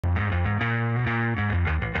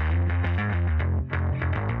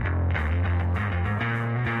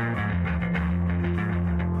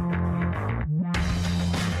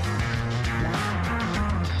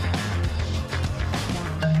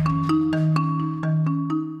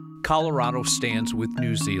Colorado stands with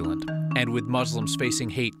New Zealand, and with Muslims facing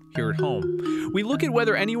hate here at home. We look at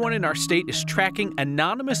whether anyone in our state is tracking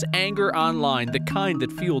anonymous anger online, the kind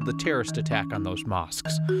that fueled the terrorist attack on those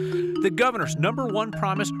mosques. The governor's #1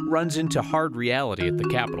 promise runs into hard reality at the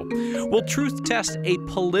Capitol. Will Truth test a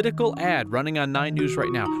political ad running on 9 News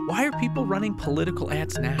right now? Why are people running political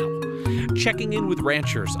ads now? Checking in with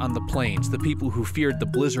ranchers on the plains, the people who feared the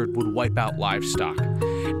blizzard would wipe out livestock.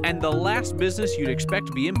 And the last business you'd expect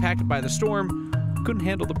to be impacted by the storm couldn't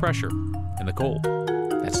handle the pressure and the cold.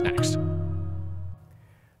 That's next.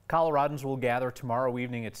 Coloradans will gather tomorrow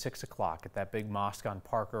evening at 6 o'clock at that big mosque on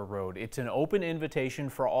Parker Road. It's an open invitation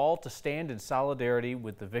for all to stand in solidarity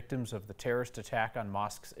with the victims of the terrorist attack on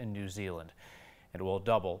mosques in New Zealand. It will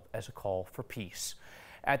double as a call for peace.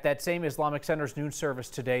 At that same Islamic Center's noon service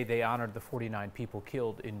today, they honored the 49 people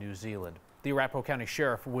killed in New Zealand. The Arapahoe County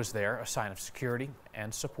Sheriff was there, a sign of security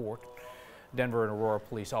and support. Denver and Aurora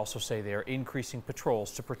police also say they are increasing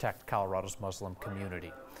patrols to protect Colorado's Muslim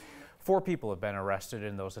community. 4 people have been arrested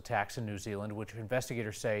in those attacks in New Zealand, which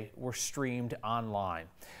investigators say were streamed online.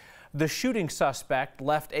 The shooting suspect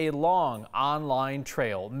left a long online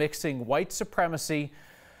trail, mixing white supremacy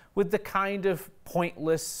with the kind of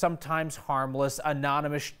pointless, sometimes harmless,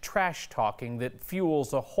 anonymous trash talking that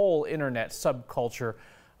fuels a whole internet subculture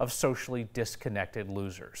of socially disconnected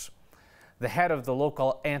losers. The head of the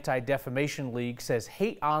local Anti-Defamation League says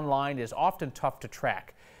hate online is often tough to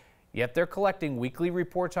track, yet they're collecting weekly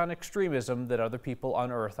reports on extremism that other people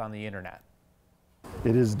unearth on the internet.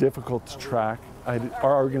 It is difficult to track.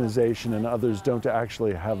 Our organization and others don't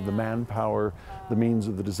actually have the manpower, the means,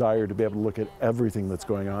 or the desire to be able to look at everything that's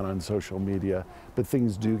going on social media, but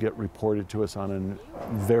things do get reported to us on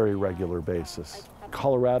a very regular basis.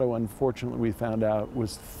 Colorado, unfortunately, we found out,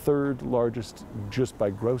 was 3rd largest, just by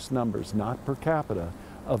gross numbers, not per capita,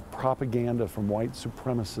 of propaganda from white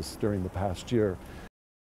supremacists during the past year.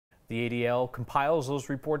 The ADL compiles those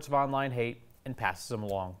reports of online hate and passes them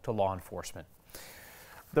along to law enforcement.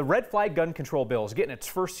 The red flag gun control bill is getting its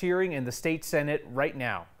first hearing in the state Senate right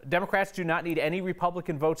now. Democrats do not need any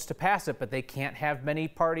Republican votes to pass it, but they can't have many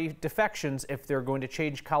party defections if they're going to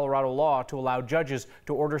change Colorado law to allow judges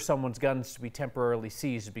to order someone's guns to be temporarily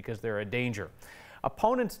seized because they're a danger.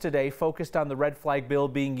 Opponents today focused on the red flag bill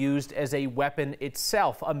being used as a weapon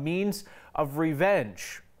itself, a means of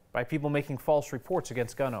revenge by people making false reports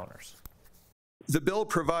against gun owners. The bill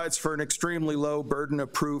provides for an extremely low burden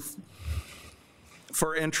of proof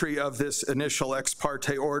for entry of this initial ex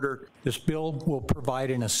parte order. This bill will provide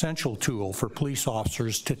an essential tool for police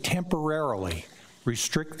officers to temporarily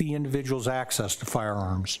restrict the individual's access to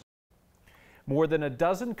firearms. More than a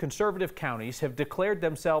dozen conservative counties have declared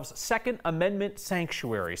themselves Second Amendment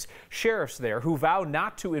sanctuaries. Sheriffs there who vow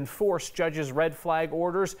not to enforce judges' red flag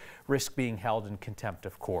orders risk being held in contempt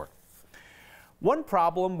of court. One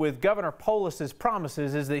problem with Governor Polis's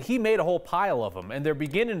promises is that he made a whole pile of them, and they're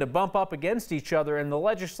beginning to bump up against each other in the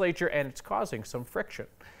legislature, and it's causing some friction.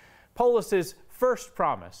 Polis's first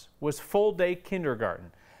promise was full-day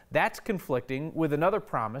kindergarten. That's conflicting with another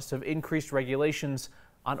promise of increased regulations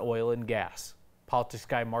on oil and gas. Politics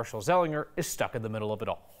guy Marshall Zellinger is stuck in the middle of it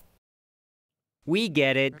all. We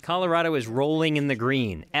get it. Colorado is rolling in the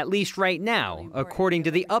green, at least right now, according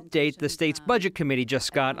to the update the state's budget committee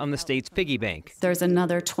just got on the state's piggy bank. There's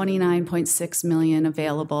another $29.6 million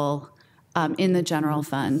available in the general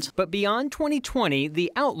fund. But beyond 2020,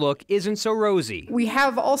 the outlook isn't so rosy. We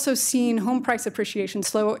have also seen home price appreciation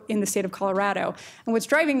slow in the state of Colorado. And what's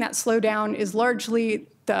driving that slowdown is largely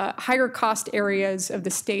the higher cost areas of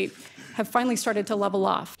the state have finally started to level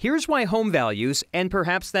off. Here's why home values and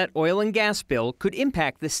perhaps that oil and gas bill could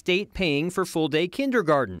impact the state paying for full-day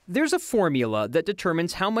kindergarten. There's a formula that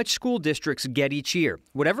determines how much school districts get each year.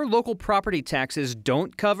 Whatever local property taxes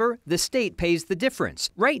don't cover, the state pays the difference.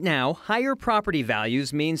 Right now, higher property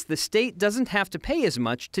values means the state doesn't have to pay as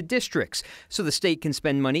much to districts, so the state can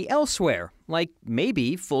spend money elsewhere, like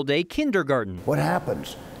maybe full-day kindergarten. What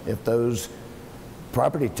happens if those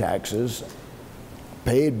property taxes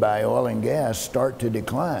paid by oil and gas start to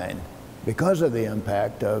decline because of the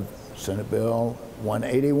impact of Senate Bill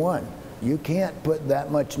 181? You can't put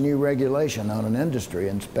that much new regulation on an industry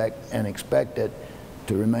and expect it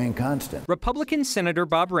to remain constant. Republican Senator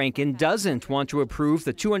Bob Rankin doesn't want to approve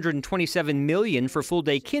the $227 million for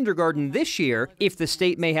full-day kindergarten this year if the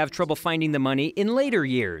state may have trouble finding the money in later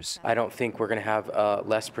years. I don't think we're going to have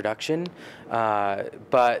less production,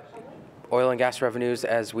 but oil and gas revenues,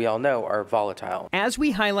 as we all know, are volatile. As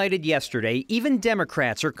we highlighted yesterday, even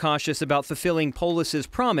Democrats are cautious about fulfilling Polis's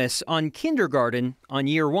promise on kindergarten on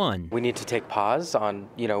year one. We need to take pause on,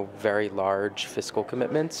 very large fiscal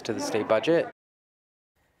commitments to the state budget.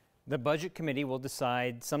 The Budget Committee will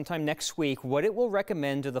decide sometime next week what it will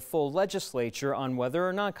recommend to the full legislature on whether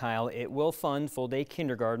or not, Kyle, it will fund full-day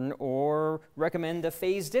kindergarten or recommend a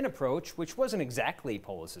phased-in approach, which wasn't exactly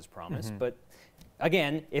Polis's promise, but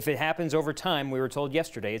again, if it happens over time, we were told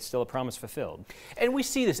yesterday, it's still a promise fulfilled. And we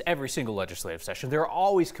see this every single legislative session. There are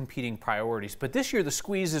always competing priorities, but this year the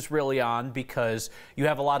squeeze is really on because you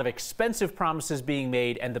have a lot of expensive promises being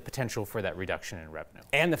made and the potential for that reduction in revenue.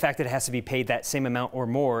 And the fact that it has to be paid that same amount or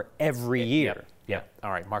more every year. Yep.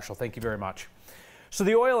 All right, Marshall, thank you very much. So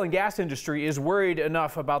the oil and gas industry is worried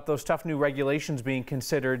enough about those tough new regulations being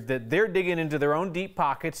considered that they're digging into their own deep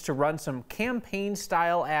pockets to run some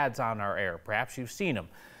campaign-style ads on our air. Perhaps you've seen them.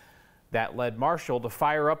 That led Marshall to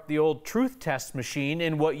fire up the old truth test machine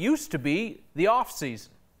in what used to be the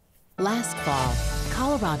off-season. Last fall,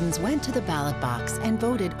 Coloradans went to the ballot box and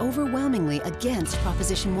voted overwhelmingly against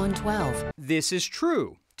Proposition 112. This is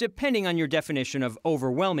true, depending on your definition of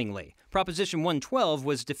overwhelmingly. Proposition 112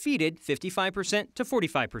 was defeated 55% to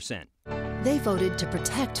 45%. They voted to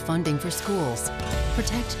protect funding for schools,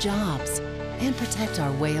 protect jobs, and protect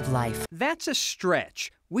our way of life. That's a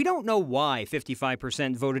stretch. We don't know why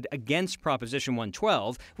 55% voted against Proposition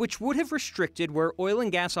 112, which would have restricted where oil and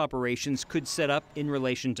gas operations could set up in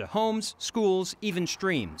relation to homes, schools, even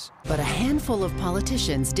streams. But a handful of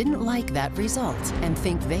politicians didn't like that result and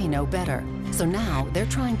think they know better. So now they're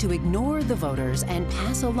trying to ignore the voters and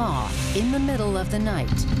pass a law in the middle of the night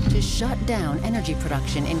to shut down energy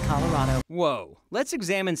production in Colorado. Whoa, let's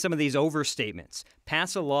examine some of these overstatements.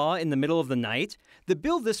 Pass a law in the middle of the night? The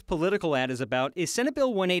bill this political ad is about is Senate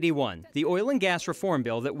Bill 181, the oil and gas reform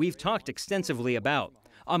bill that we've talked extensively about.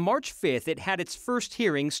 On March 5th, it had its first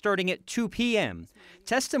hearing starting at 2 p.m.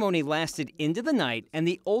 Testimony lasted into the night, and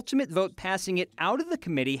the ultimate vote passing it out of the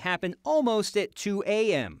committee happened almost at 2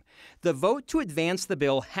 a.m. The vote to advance the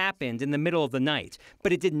bill happened in the middle of the night,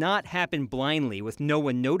 but it did not happen blindly with no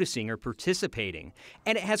one noticing or participating,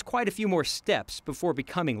 and it has quite a few more steps before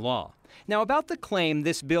becoming law. Now, about the claim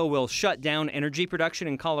this bill will shut down energy production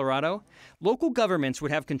in Colorado, local governments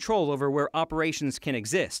would have control over where operations can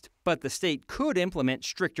exist, but the state could implement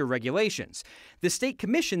stricter regulations. The state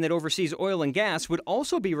commission that oversees oil and gas would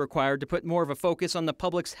also be required to put more of a focus on the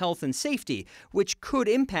public's health and safety, which could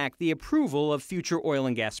impact the approval of future oil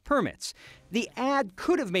and gas permits. The ad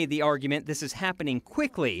could have made the argument this is happening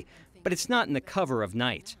quickly, but it's not in the cover of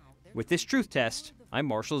night. With this truth test, I'm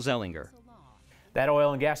Marshall Zellinger. That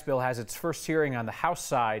oil and gas bill has its first hearing on the House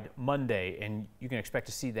side Monday, and you can expect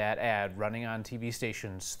to see that ad running on TV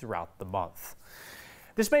stations throughout the month.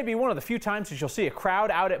 This may be one of the few times that you'll see a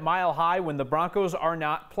crowd out at Mile High when the Broncos are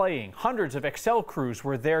not playing. Hundreds of Excel crews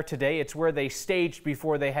were there today. It's where they staged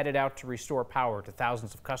before they headed out to restore power to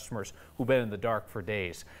thousands of customers who've been in the dark for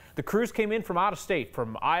days. The crews came in from out of state,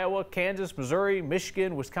 from Iowa, Kansas, Missouri,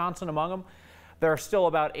 Michigan, Wisconsin among them. There are still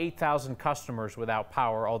about 8,000 customers without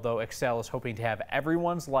power, although Excel is hoping to have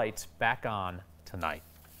everyone's lights back on tonight.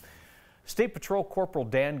 State Patrol Corporal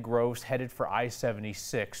Dan Groves headed for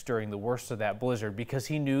I-76 during the worst of that blizzard because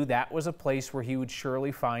he knew that was a place where he would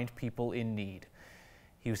surely find people in need.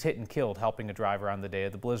 He was hit and killed helping a driver on the day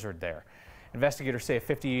of the blizzard there. Investigators say a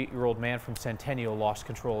 58-year-old man from Centennial lost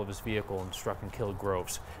control of his vehicle and struck and killed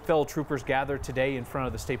Groves. Fellow troopers gathered today in front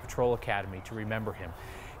of the State Patrol Academy to remember him.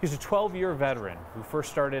 He's a 12-year veteran who first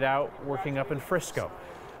started out working up in Frisco.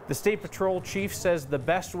 The State Patrol chief says the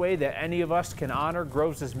best way that any of us can honor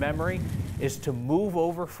Groves' memory is to move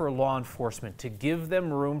over for law enforcement, to give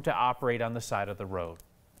them room to operate on the side of the road.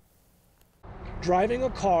 Driving a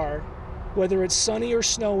car, whether it's sunny or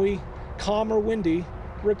snowy, calm or windy,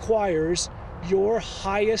 requires your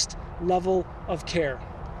highest level of care.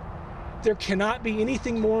 There cannot be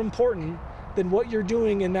anything more important than what you're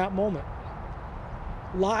doing in that moment.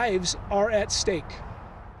 Lives are at stake.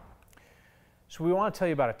 So we want to tell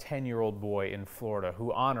you about a 10-year-old boy in Florida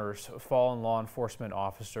who honors fallen law enforcement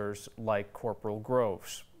officers like Corporal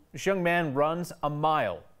Groves. This young man runs a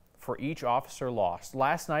mile for each officer lost.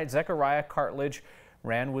 Last night, Zechariah Cartledge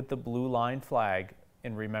ran with the blue line flag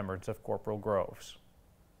in remembrance of Corporal Groves.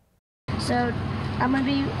 So I'm going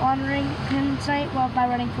to be honoring him tonight by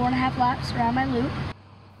running 4.5 laps around my loop.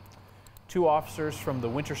 Two officers from the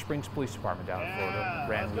Winter Springs Police Department down in Florida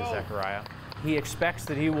ran with Zechariah. He expects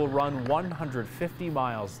that he will run 150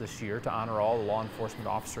 miles this year to honor all the law enforcement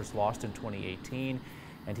officers lost in 2018,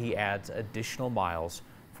 and he adds additional miles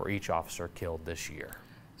for each officer killed this year.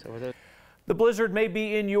 The blizzard may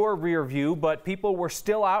be in your rear view, but people were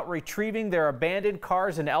still out retrieving their abandoned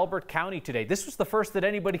cars in Elbert County today. This was the first that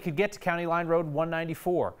anybody could get to County Line Road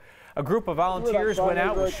 194. A group of volunteers went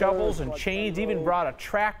out with shovels and chains, even brought a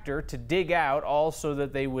tractor to dig out, all so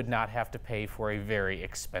that they would not have to pay for a very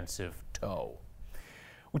expensive tow.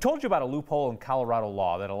 We told you about a loophole in Colorado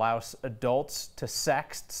law that allows adults to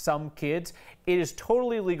sext some kids. It is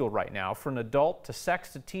totally legal right now for an adult to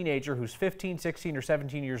sext a teenager who's 15, 16, or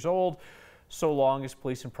 17 years old, so long as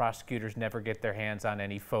police and prosecutors never get their hands on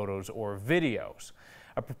any photos or videos.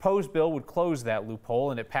 A proposed bill would close that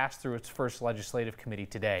loophole, and it passed through its first legislative committee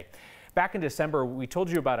today. Back in December, we told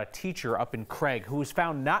you about a teacher up in Craig who was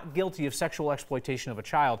found not guilty of sexual exploitation of a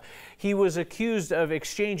child. He was accused of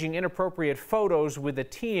exchanging inappropriate photos with a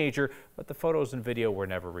teenager, but the photos and video were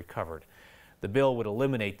never recovered. The bill would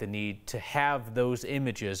eliminate the need to have those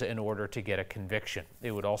images in order to get a conviction.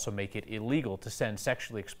 It would also make it illegal to send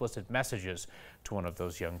sexually explicit messages to one of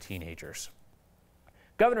those young teenagers.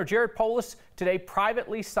 Governor Jared Polis today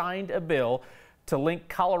privately signed a bill to link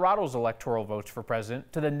Colorado's electoral votes for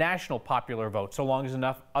president to the national popular vote, so long as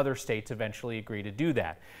enough other states eventually agree to do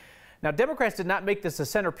that. Now, Democrats did not make this a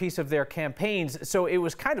centerpiece of their campaigns, so it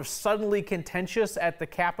was kind of suddenly contentious at the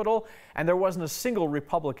Capitol, and there wasn't a single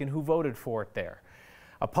Republican who voted for it there.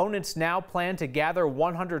 Opponents now plan to gather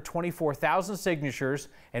 124,000 signatures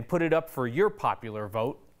and put it up for your popular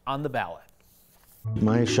vote on the ballot.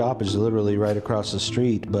 My shop is literally right across the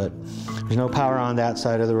street, but there's no power on that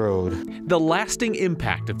side of the road. The lasting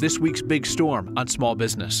impact of this week's big storm on small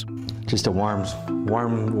business. Just a warm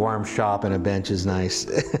shop and a bench is nice.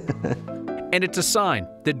 And it's a sign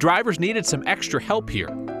that drivers needed some extra help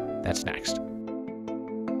here. That's next.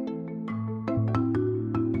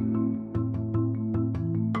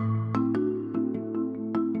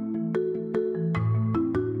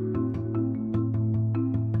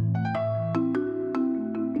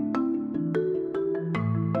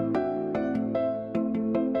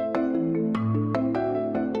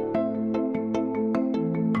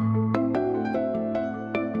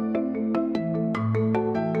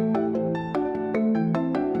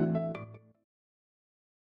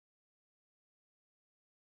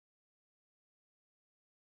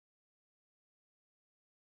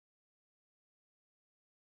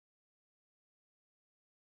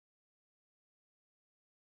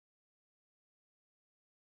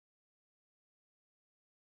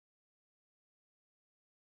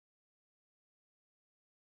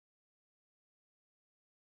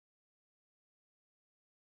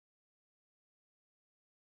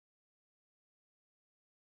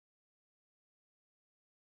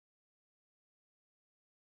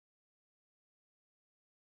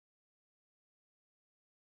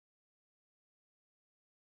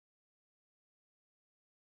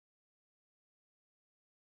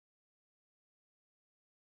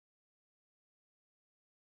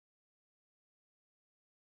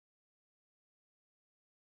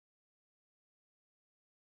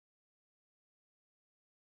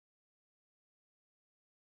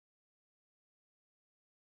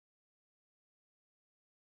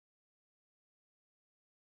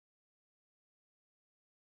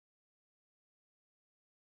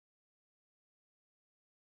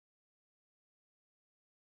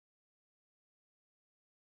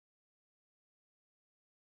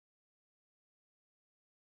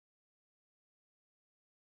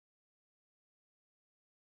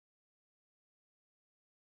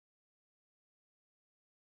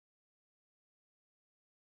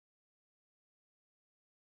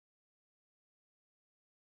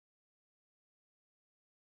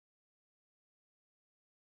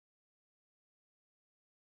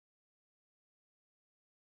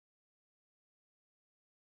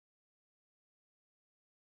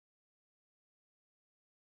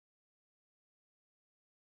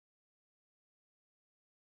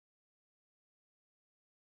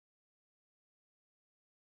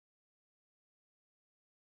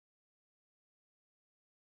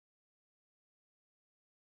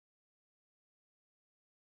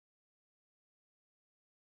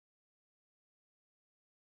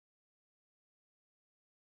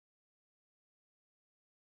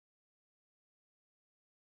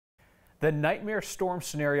 The nightmare storm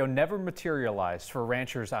scenario never materialized for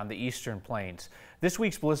ranchers on the eastern plains. This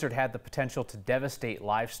week's blizzard had the potential to devastate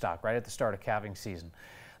livestock right at the start of calving season.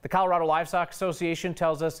 The Colorado Livestock Association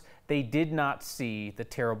tells us they did not see the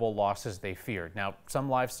terrible losses they feared. Now, some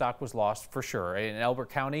livestock was lost for sure. In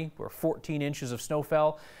Elbert County, where 14 inches of snow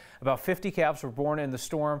fell, about 50 calves were born in the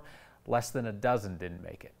storm. Less than a dozen didn't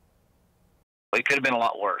make it. It could have been a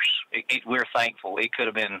lot worse. We're thankful. It could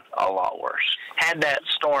have been a lot worse. Had that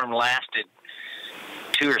storm lasted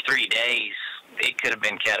 2 or 3 days, it could have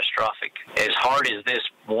been catastrophic. As hard as this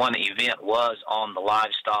one event was on the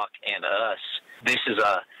livestock and us, this is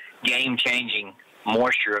a game-changing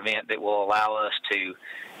moisture event that will allow us to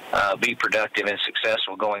be productive and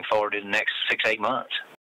successful going forward in the next 6-8 months.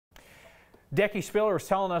 Decky Spiller was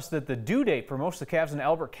telling us that the due date for most of the calves in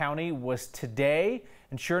Elbert County was today.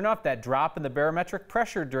 And sure enough, that drop in the barometric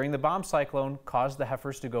pressure during the bomb cyclone caused the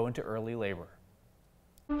heifers to go into early labor.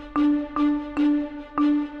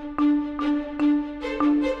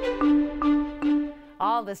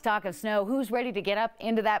 All this talk of snow, who's ready to get up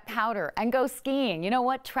into that powder and go skiing? You know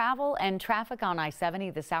what? Travel and traffic on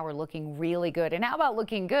I-70 this hour looking really good. And how about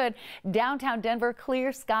looking good? Downtown Denver,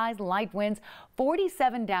 clear skies, light winds,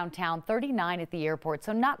 47 downtown, 39 at the airport.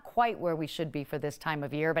 So not quite where we should be for this time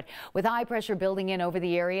of year. But with high pressure building in over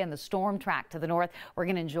the area and the storm track to the north, we're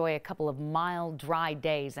going to enjoy a couple of mild, dry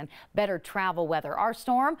days and better travel weather. Our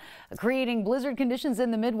storm creating blizzard conditions in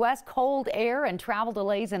the Midwest, cold air and travel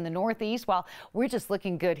delays in the Northeast, while we're just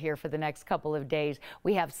looking good here for the next couple of days.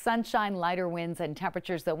 We have sunshine, lighter winds and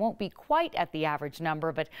temperatures that won't be quite at the average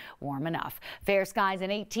number, but warm enough. Fair skies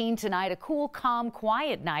and 18 tonight, a cool, calm,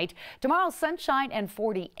 quiet night. Tomorrow, sunshine and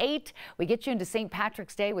 48. We get you into St.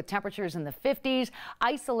 Patrick's Day with temperatures in the 50s.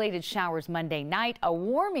 Isolated showers Monday night, a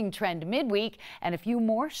warming trend midweek, and a few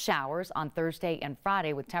more showers on Thursday and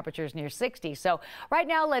Friday with temperatures near 60. So right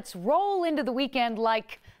now, let's roll into the weekend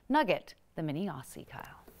like Nugget, the mini Aussie, Kyle.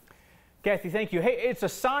 Kathy, thank you. Hey, it's a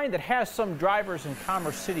sign that has some drivers in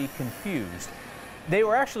Commerce City confused. They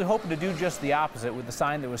were actually hoping to do just the opposite with the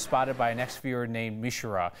sign that was spotted by an ex-viewer named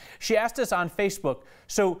Mishra. She asked us on Facebook,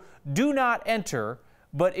 so do not enter,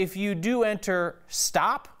 but if you do enter,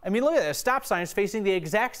 stop? I mean, look at that. Stop sign is facing the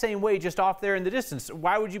exact same way just off there in the distance.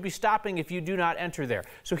 Why would you be stopping if you do not enter there?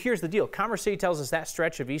 So here's the deal. Commerce City tells us that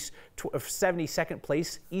stretch of East 72nd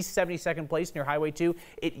Place near Highway 2,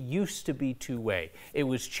 it used to be two-way. It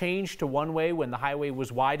was changed to one-way when the highway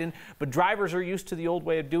was widened, but drivers are used to the old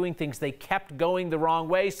way of doing things. They kept going the wrong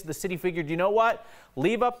way, so the city figured, you know what?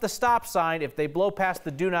 Leave up the stop sign. If they blow past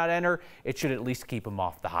the do not enter, it should at least keep them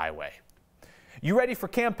off the highway. You ready for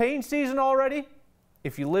campaign season already?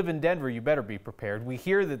 If you live in Denver, you better be prepared. We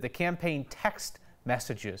hear that the campaign text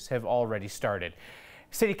messages have already started.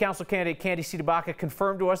 City Council candidate Candy Cidabacca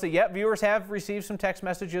confirmed to us that, yep, viewers have received some text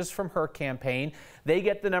messages from her campaign. They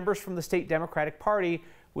get the numbers from the state Democratic Party,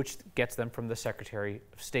 which gets them from the Secretary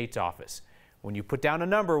of State's office. When you put down a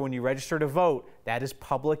number, when you register to vote, that is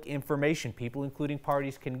public information. People, including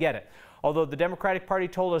parties, can get it. Although the Democratic Party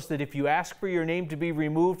told us that if you ask for your name to be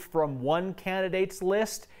removed from one candidate's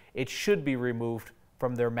list, it should be removed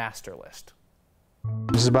from their master list.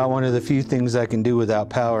 This is about one of the few things I can do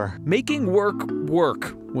without power. Making work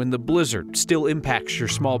work when the blizzard still impacts your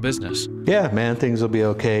small business. Yeah, man, things will be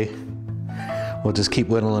okay. We'll just keep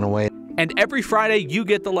whittling away. And every Friday, you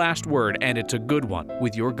get the last word, and it's a good one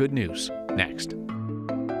with your good news. Next.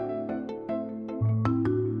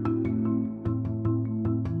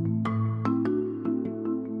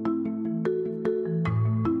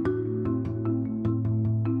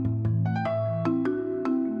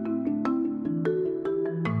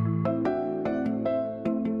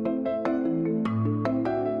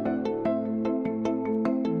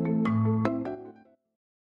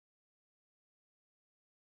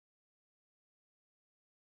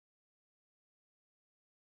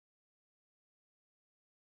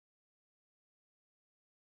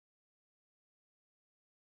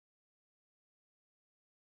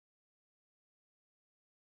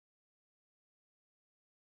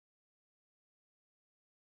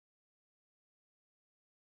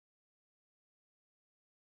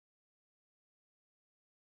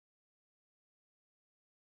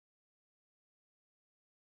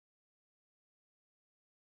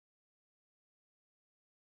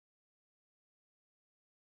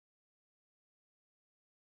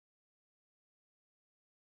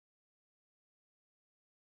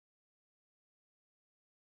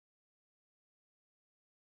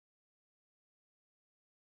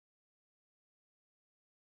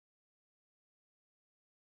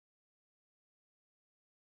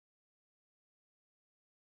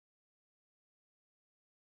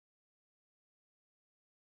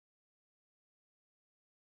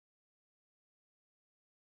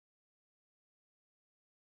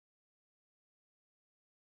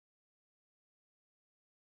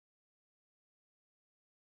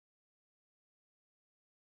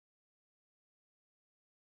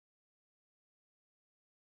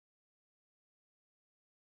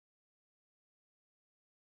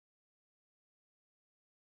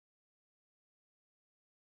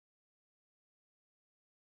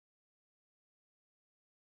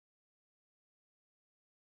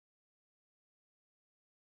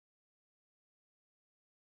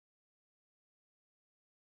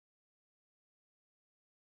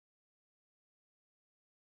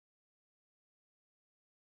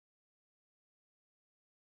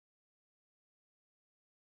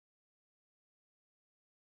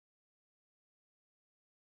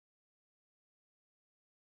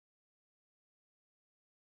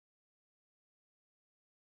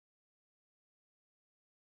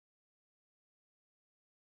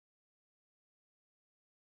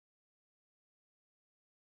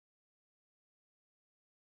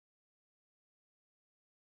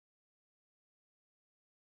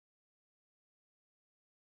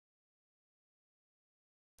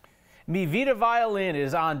 Mi Vida Violin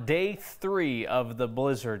is on day 3 of the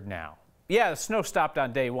blizzard now. Yeah, the snow stopped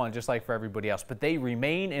on day 1, just like for everybody else, but they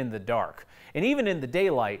remain in the dark. And even in the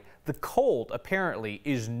daylight, the cold apparently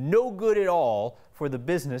is no good at all for the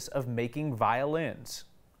business of making violins.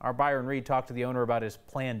 Our Byron Reed talked to the owner about his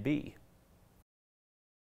plan B.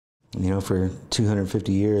 You know, for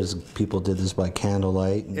 250 years, people did this by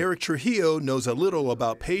candlelight. Eric Trujillo knows a little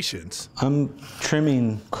about patience. I'm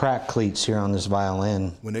trimming crack cleats here on this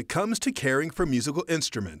violin. When it comes to caring for musical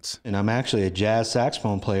instruments. And I'm actually a jazz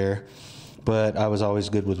saxophone player, but I was always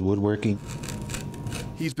good with woodworking.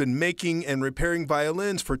 He's been making and repairing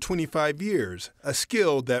violins for 25 years, a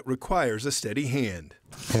skill that requires a steady hand.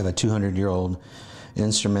 I have a 200-year-old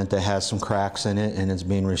instrument that has some cracks in it, and it's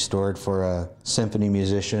being restored for a symphony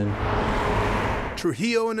musician.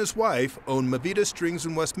 Trujillo and his wife own Mavita Strings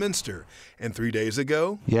in Westminster, and 3 days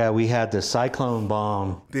ago, yeah, we had the cyclone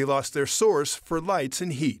bomb. They lost their source for lights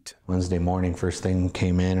and heat. Wednesday morning, first thing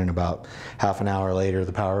came in, and about half an hour later,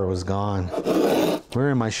 the power was gone.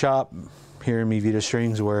 We're in my shop here in Mavita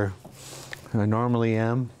Strings where I normally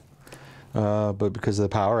am. But because of the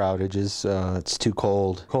power outages, it's too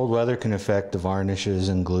cold. Cold weather can affect the varnishes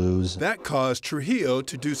and glues. That caused Trujillo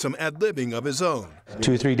to do some ad-libbing of his own.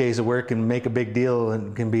 2 or 3 days of work can make a big deal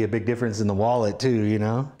and can be a big difference in the wallet too, you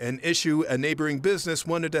know? An issue a neighboring business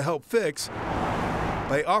wanted to help fix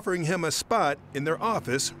by offering him a spot in their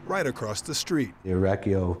office right across the street. The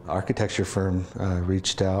Orecchio architecture firm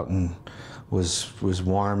reached out and was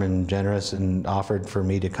warm and generous and offered for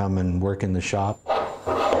me to come and work in the shop.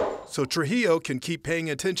 So Trujillo can keep paying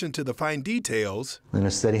attention to the fine details. And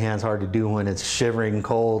a steady hand's hard to do when it's shivering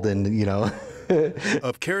cold and, you know.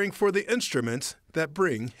 of caring for the instruments that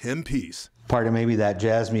bring him peace. Part of maybe that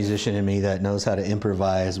jazz musician in me that knows how to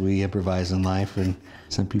improvise. We improvise in life, and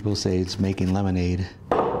some people say it's making lemonade.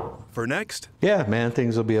 For next? Yeah, man,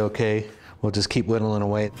 things will be okay. We'll just keep whittling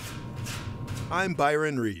away. I'm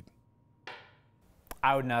Byron Reed.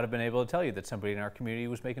 I would not have been able to tell you that somebody in our community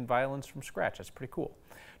was making violins from scratch. That's pretty cool.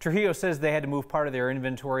 Trujillo says they had to move part of their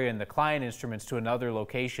inventory and the client instruments to another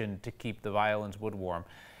location to keep the violins wood warm.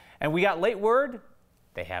 And we got late word,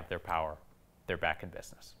 they have their power. They're back in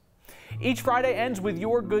business. Each Friday ends with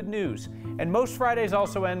your good news, and most Fridays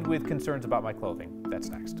also end with concerns about my clothing. That's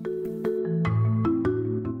next.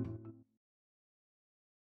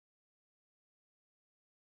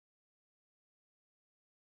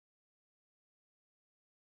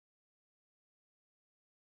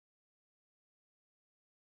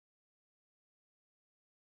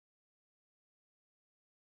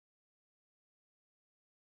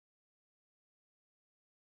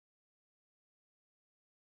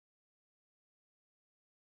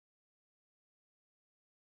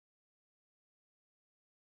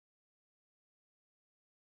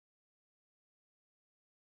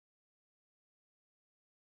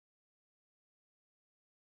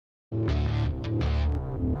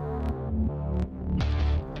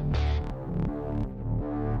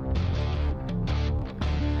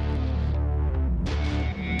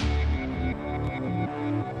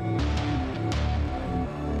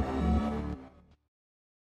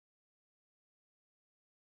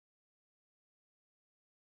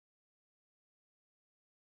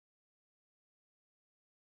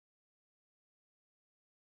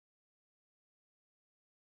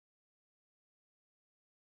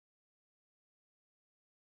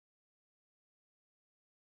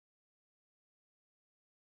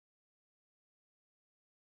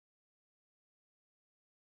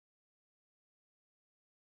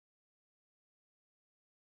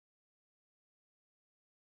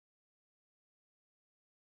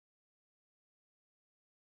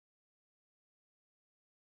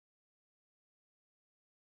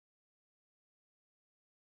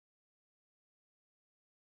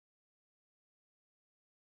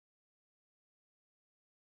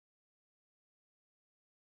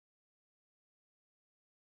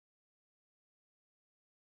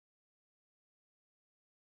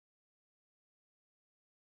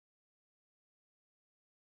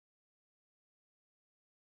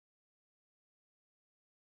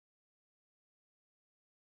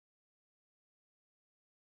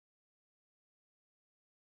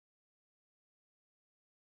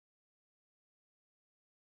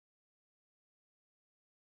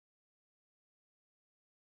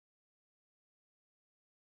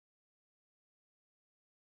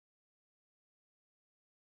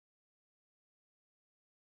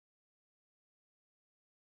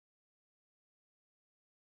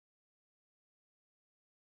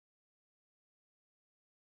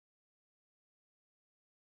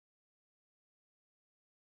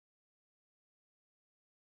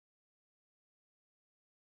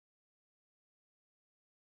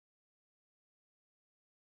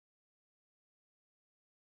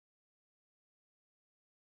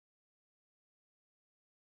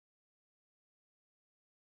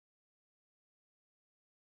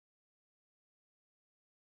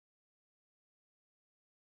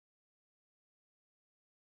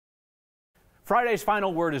 Friday's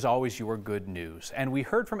final word is always your good news. And we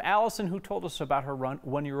heard from Allison, who told us about her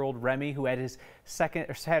one-year-old Remy, who had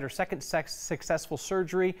her second successful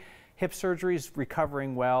surgery. Hip surgery, is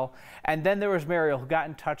recovering well. And then there was Mariel, who got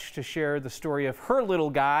in touch to share the story of her little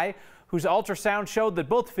guy, whose ultrasound showed that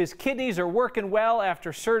both of his kidneys are working well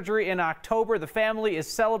after surgery in October. The family is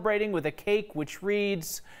celebrating with a cake which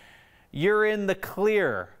reads, "You're in the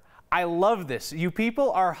clear." I love this. You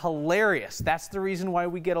people are hilarious. That's the reason why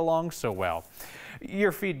we get along so well.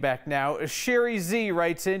 Your feedback now. Sherry Z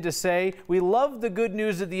writes in to say, "We love the good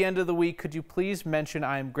news at the end of the week. Could you please mention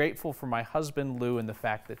I am grateful for my husband Lou and the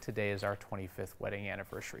fact that today is our 25th wedding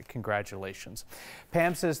anniversary." Congratulations.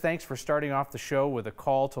 Pam says, "Thanks for starting off the show with a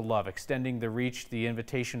call to love, extending the reach, the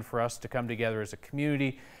invitation for us to come together as a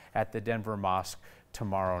community at the Denver Mosque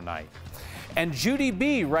tomorrow night." And Judy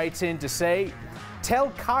B writes in to say,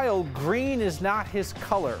 "Tell Kyle green is not his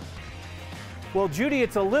color." Well, Judy,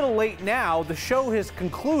 it's a little late now. The show has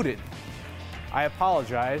concluded. I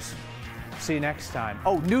apologize. See you next time.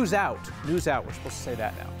 Oh, news out. News out. We're supposed to say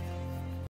that now.